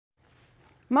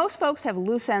Most folks have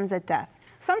loose ends at death.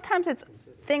 Sometimes it's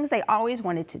things they always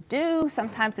wanted to do.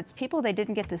 Sometimes it's people they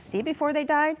didn't get to see before they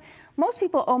died. Most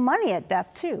people owe money at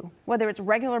death too, whether it's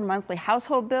regular monthly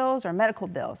household bills or medical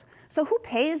bills. So who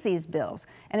pays these bills?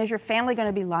 And is your family going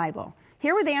to be liable?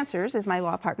 Here with the answers is my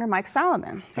law partner, Mike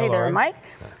Solomon. Hey Hello. there, Mike.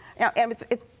 And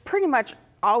it's pretty much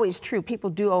always true. People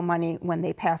do owe money when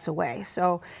they pass away.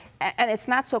 So, and it's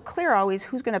not so clear always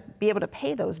who's going to be able to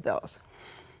pay those bills.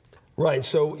 Right.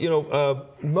 So,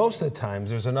 most of the times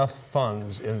there's enough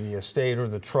funds in the estate or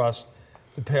the trust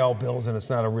to pay all bills, and it's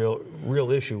not a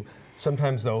real issue.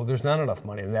 Sometimes, though, there's not enough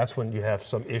money, and that's when you have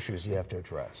some issues you have to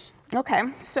address. Okay.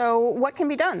 So what can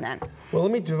be done then? Well,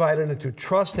 let me divide it into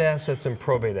trust assets and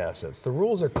probate assets. The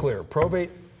rules are clear.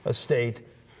 Probate estate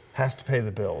has to pay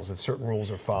the bills if certain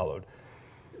rules are followed.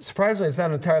 Surprisingly, it's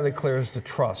not entirely clear as to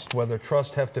trust, whether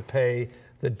trust have to pay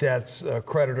the debts,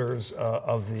 creditors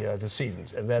of the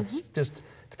decedents. And that's just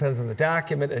depends on the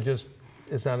document. It just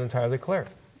is not entirely clear.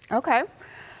 Okay.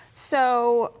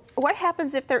 So what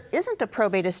happens if there isn't a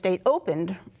probate estate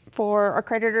opened for a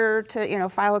creditor to,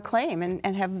 file a claim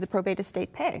and have the probate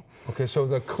estate pay? Okay, so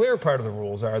the clear part of the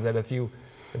rules are that if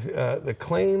the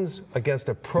claims against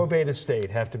a probate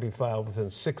estate have to be filed within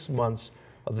 6 months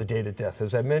of the date of death.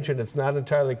 As I mentioned, it's not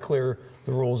entirely clear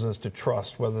the rules as to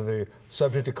trust, whether they're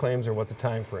subject to claims or what the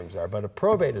time frames are. But a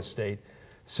probate estate,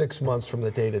 6 months from the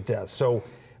date of death. So,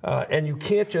 and you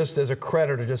can't just, as a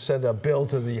creditor, just send a bill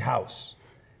to the house.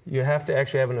 You have to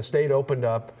actually have an estate opened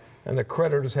up, and the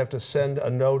creditors have to send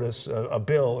a notice, a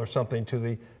bill or something to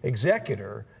the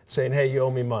executor saying, hey, you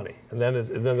owe me money. And then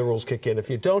the rules kick in. If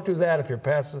you don't do that, if you're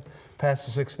past the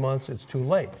 6 months, it's too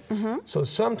late. So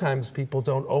sometimes people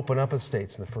don't open up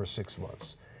estates in the first 6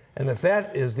 months. And if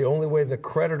that is the only way the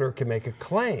creditor can make a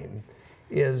claim,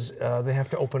 is they have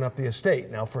to open up the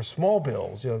estate. Now, for small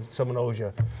bills, someone owes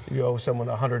you owe someone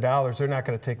 $100, they're not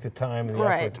going to take the time and the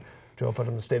effort to open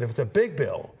up the estate. If it's a big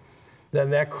bill, then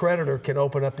that creditor can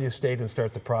open up the estate and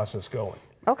start the process going.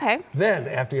 Okay. Then,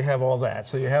 after you have all that,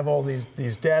 so you have all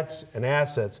these debts and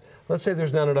assets, let's say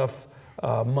there's not enough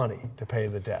money to pay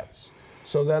the debts.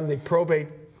 So then the probate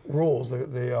rules,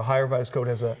 the Ohio Revised Code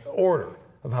has an order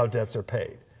of how debts are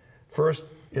paid. First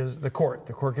is the court.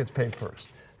 The court gets paid first.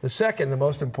 The second, the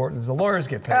most important, is the lawyers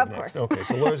get paid next. Of course. Okay,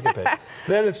 so lawyers get paid.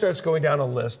 Then it starts going down a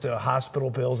list, hospital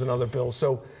bills and other bills.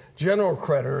 So general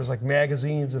creditors like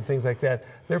magazines and things like that,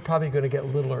 they're probably going to get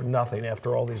little or nothing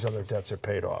after all these other debts are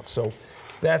paid off. So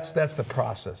that's the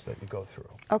process that you go through.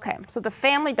 Okay, so the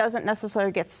family doesn't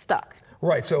necessarily get stuck.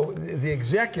 Right, so the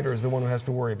executor is the one who has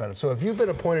to worry about it. So if you've been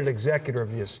appointed executor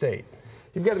of the estate,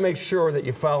 you've got to make sure that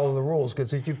you follow the rules,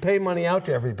 because if you pay money out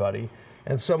to everybody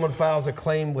and someone files a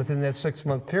claim within that 6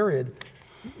 month period,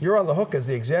 you're on the hook as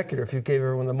the executor if you gave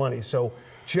everyone the money. So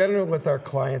generally with our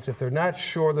clients, if they're not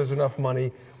sure there's enough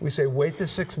money, we say wait the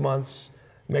 6 months,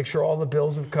 make sure all the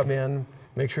bills have come in,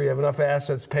 make sure you have enough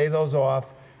assets, pay those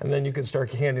off, and then you can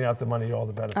start handing out the money to all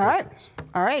the beneficiaries.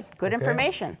 All right, good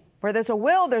information. Where there's a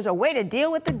will, there's a way to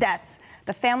deal with the debts.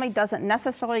 The family doesn't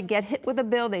necessarily get hit with a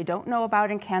bill they don't know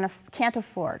about and can't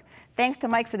afford. Thanks to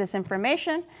Mike for this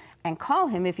information, and call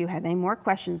him if you have any more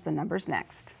questions. The number's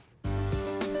next.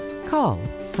 Call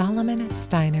Solomon,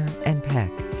 Steiner, and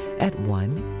Peck at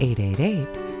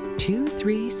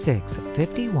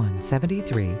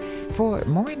 1-888-236-5173 for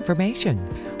more information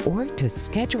or to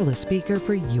schedule a speaker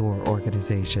for your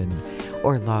organization,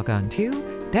 or log on to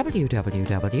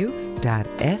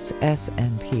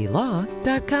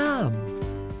www.ssnplaw.com.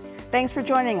 Thanks for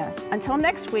joining us. Until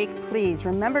next week, please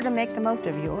remember to make the most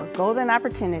of your golden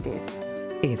opportunities.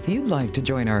 If you'd like to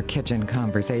join our kitchen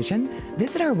conversation,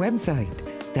 visit our website,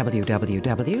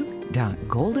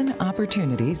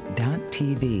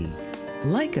 www.goldenopportunities.tv.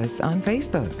 Like us on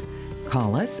Facebook.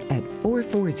 Call us at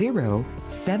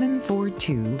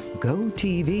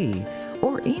 440-742-GO-TV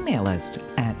or email us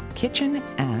at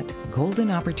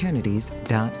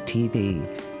kitchen@goldenopportunities.tv.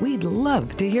 We'd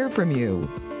love to hear from you.